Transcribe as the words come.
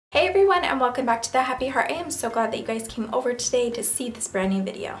Hey everyone, and welcome back to the Happy Heart. I am so glad that you guys came over today to see this brand new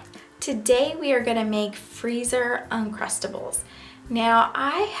video. Today we are going to make freezer Uncrustables. Now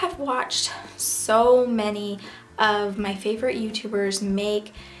I have watched so many of my favorite YouTubers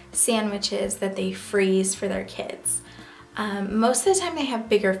make sandwiches that they freeze for their kids. Most of the time they have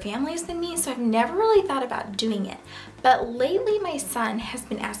bigger families than me, so I've never really thought about doing it. But lately my son has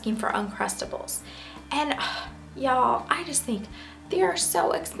been asking for Uncrustables, and y'all, I just think they are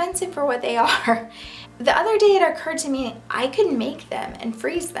so expensive for what they are. The other day it occurred to me I could make them and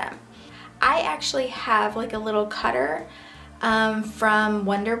freeze them. I actually have like a little cutter from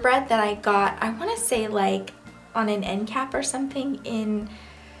Wonder Bread that I got, I want to say like on an end cap or something in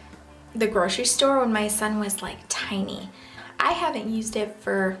the grocery store when my son was like tiny. I haven't used it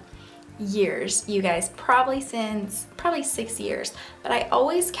for years, you guys, probably 6 years, but I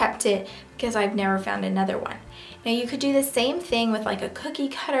always kept it because I've never found another one. Now you could do the same thing with like a cookie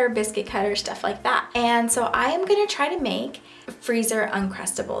cutter, biscuit cutter, stuff like that. And so I am gonna try to make freezer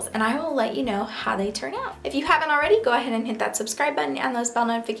Uncrustables, and I will let you know how they turn out. If you haven't already, go ahead and hit that subscribe button and those bell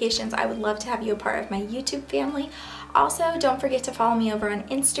notifications. I would love to have you a part of my YouTube family. Also, don't forget to follow me over on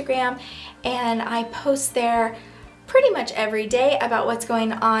Instagram, and I post there pretty much every day about what's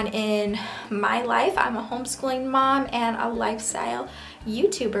going on in my life. I'm a homeschooling mom and a lifestyle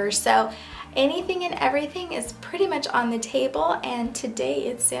YouTuber, so anything and everything is pretty much on the table, and today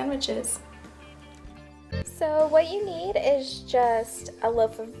it's sandwiches. So what you need is just a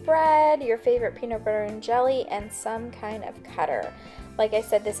loaf of bread, your favorite peanut butter and jelly, and some kind of cutter. Like I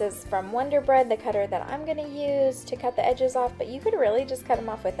said, this is from Wonder Bread, the cutter that I'm going to use to cut the edges off, but you could really just cut them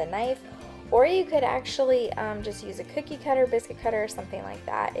off with a knife, or you could actually just use a cookie cutter, biscuit cutter, or something like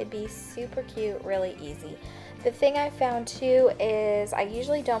that. It'd be super cute, really easy. The thing I found too is I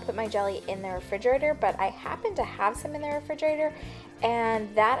usually don't put my jelly in the refrigerator, but I happen to have some in the refrigerator,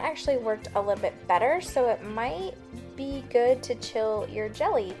 and that actually worked a little bit better, so it might be good to chill your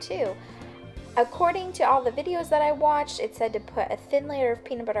jelly too. According to all the videos that I watched, it said to put a thin layer of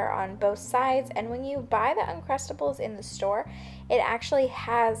peanut butter on both sides, and when you buy the Uncrustables in the store, it actually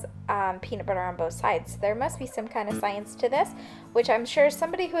has peanut butter on both sides. There must be some kind of science to this, which I'm sure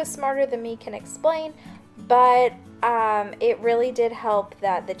somebody who is smarter than me can explain, but it really did help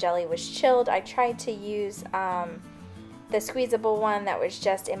that the jelly was chilled. I tried to use the squeezable one that was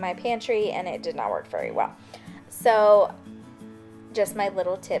just in my pantry, and it did not work very well. So just my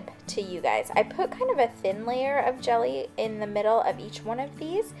little tip to you guys. I put kind of a thin layer of jelly in the middle of each one of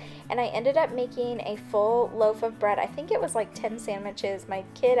these, and I ended up making a full loaf of bread. I think it was like 10 sandwiches. My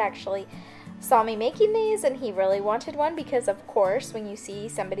kid actually saw me making these, and he really wanted one because, of course, when you see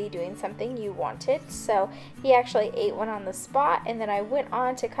somebody doing something, you want it. So he actually ate one on the spot, and then I went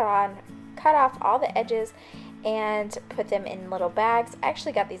on to cut off all the edges and put them in little bags. I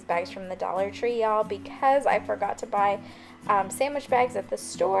actually got these bags from the Dollar Tree, y'all, because I forgot to buy sandwich bags at the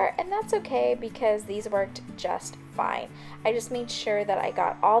store, and that's okay because these worked just fine. I just made sure that I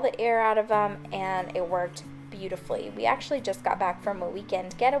got all the air out of them, and it worked beautifully. We actually just got back from a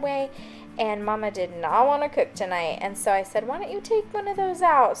weekend getaway, and Mama did not want to cook tonight, and so I said, why don't you take one of those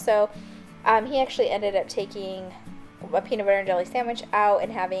out? So he actually ended up taking a peanut butter and jelly sandwich out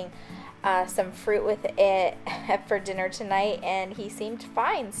and having some fruit with it for dinner tonight, and he seemed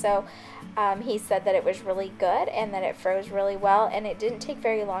fine. So he said that it was really good and that it froze really well, and it didn't take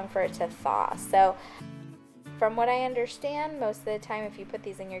very long for it to thaw. So from what I understand, most of the time if you put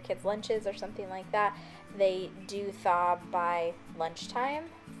these in your kids' lunches or something like that, they do thaw by lunchtime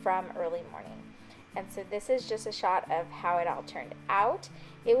from early morning. And so this is just a shot of how it all turned out.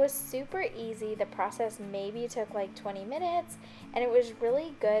 It was super easy. The process maybe took like 20 minutes, and it was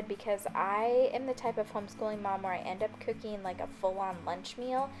really good because I am the type of homeschooling mom where I end up cooking like a full-on lunch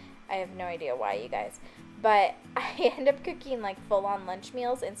meal. I have no idea why, you guys, but I end up cooking like full-on lunch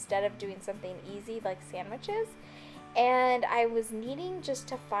meals instead of doing something easy like sandwiches. And I was needing just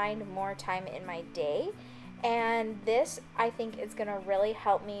to find more time in my day, and this I think is going to really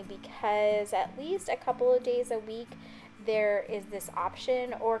help me because at least a couple of days a week there is this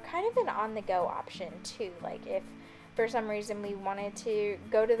option, or kind of an on-the-go option too. Like if for some reason we wanted to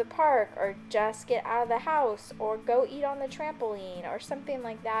go to the park or just get out of the house or go eat on the trampoline or something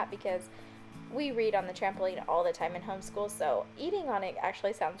like that, because we read on the trampoline all the time in homeschool, so eating on it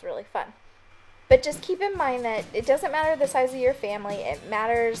actually sounds really fun. But just keep in mind that it doesn't matter the size of your family, it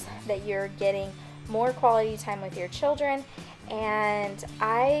matters that you're getting more quality time with your children. And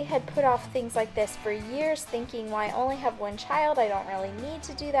I had put off things like this for years, thinking, well, I only have one child, I don't really need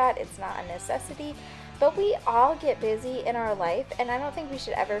to do that, it's not a necessity. But we all get busy in our life, and I don't think we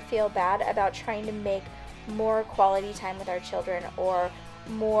should ever feel bad about trying to make more quality time with our children or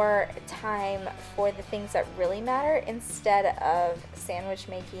more time for the things that really matter instead of sandwich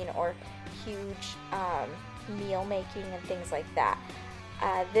making or huge meal making and things like that.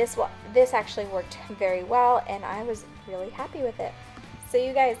 This actually worked very well, and I was really happy with it. So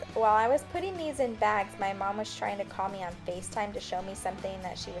you guys, while I was putting these in bags, my mom was trying to call me on FaceTime to show me something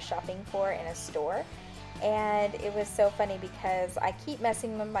that she was shopping for in a store. And it was so funny because I keep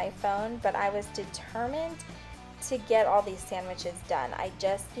messing with my phone, but I was determined to get all these sandwiches done. I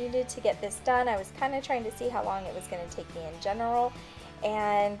just needed to get this done. I was kind of trying to see how long it was going to take me in general.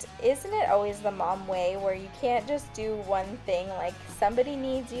 And isn't it always the mom way where you can't just do one thing? Like, somebody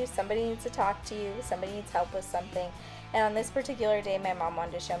needs you, somebody needs to talk to you, somebody needs help with something. And on this particular day, my mom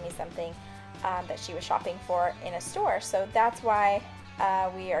wanted to show me something that she was shopping for in a store. So that's why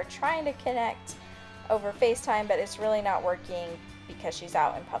we are trying to connect over FaceTime, but it's really not working because she's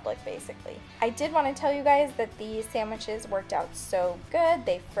out in public, basically. I did want to tell you guys that these sandwiches worked out so good.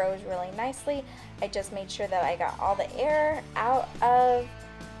 They froze really nicely. I just made sure that I got all the air out of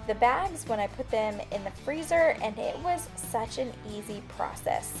the bags when I put them in the freezer, and it was such an easy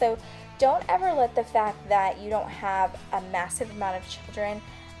process. So don't ever let the fact that you don't have a massive amount of children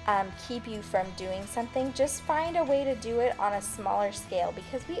keep you from doing something. Just find a way to do it on a smaller scale,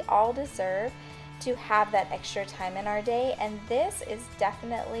 because we all deserve to have that extra time in our day, and this is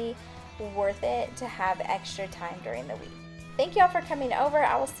definitely worth it to have extra time during the week. Thank y'all for coming over.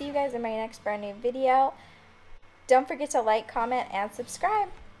 I will see you guys in my next brand new video. Don't forget to like, comment, and subscribe.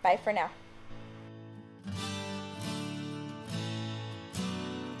 Bye for now.